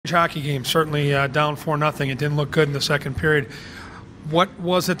hockey game, certainly down 4-0. It didn't look good in the second period. What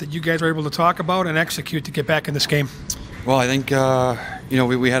was it that you guys were able to talk about and execute to get back in this game? Well, I think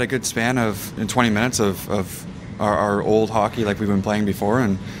we had a good span of 20 minutes of our old hockey like we've been playing before,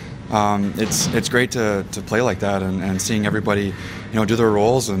 and it's great to play like that and seeing everybody do their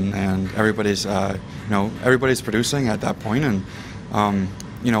roles and everybody's everybody's producing at that point, and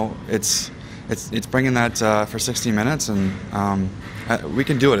it's bringing that for 60 minutes, and we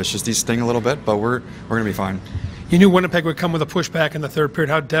can do it. It's just these sting a little bit, but we're going to be fine. You knew Winnipeg would come with a pushback in the third period.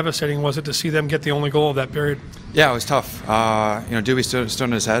 How devastating was it to see them get the only goal of that period? Yeah, it was tough. Dewey stood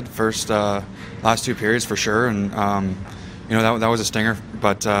on his head last two periods for sure, and that was a stinger.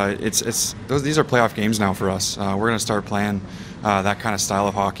 But these are playoff games now for us. We're going to start playing that kind of style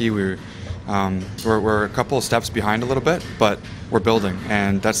of hockey. We're a couple of steps behind a little bit, but we're building,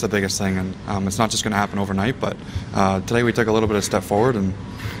 and that's the biggest thing. And it's not just going to happen overnight. But today we took a little bit of step forward, and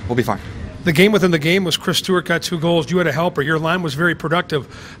we'll be fine. The game within the game was Chris Stewart got 2 goals. You had a helper. Your line was very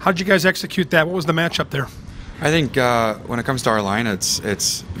productive. How did you guys execute that? What was the matchup there? I think when it comes to our line,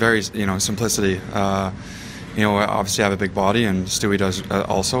 it's very simplicity. Obviously I have a big body, and Stewie does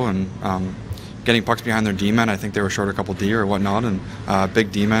also, and getting pucks behind their D-men. I think they were short a couple D or whatnot, and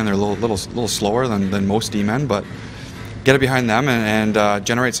big D-men. They're a little slower than most D-men, but get it behind them and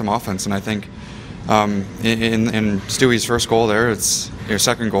generate some offense. And I think in Stewie's first goal there, it's your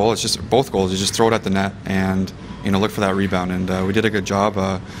second goal. It's just both goals. You just throw it at the net and look for that rebound. And we did a good job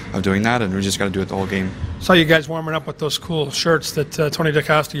of doing that, and we just got to do it the whole game. Saw you guys warming up with those cool shirts that Tony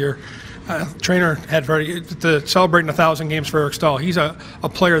DeCosta, your trainer, had celebrating 1,000 games for Eric Staal. He's a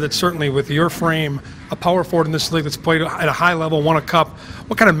player that's certainly, with your frame, a power forward in this league that's played at a high level, won a cup.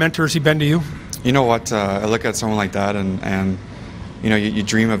 What kind of mentor has he been to you? You know what? I look at someone like that, and you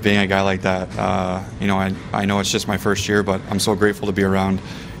dream of being a guy like that. I know it's just my first year, but I'm so grateful to be around,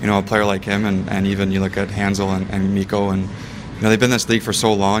 a player like him, and even you look at Hansel and Mikko, and they've been in this league for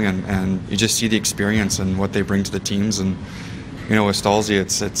so long, and you just see the experience and what they bring to the teams. And with Stalzy,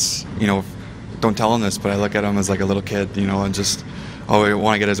 it's don't tell him this, but I look at him as like a little kid, and just I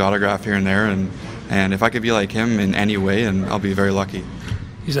want to get his autograph here and there, and if I could be like him in any way, and I'll be very lucky.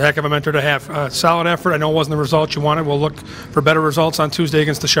 He's a heck of a mentor to have. Solid effort. I know it wasn't the result you wanted. We'll look for better results on Tuesday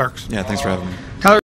against the Sharks. Yeah, thanks for having me. Tyler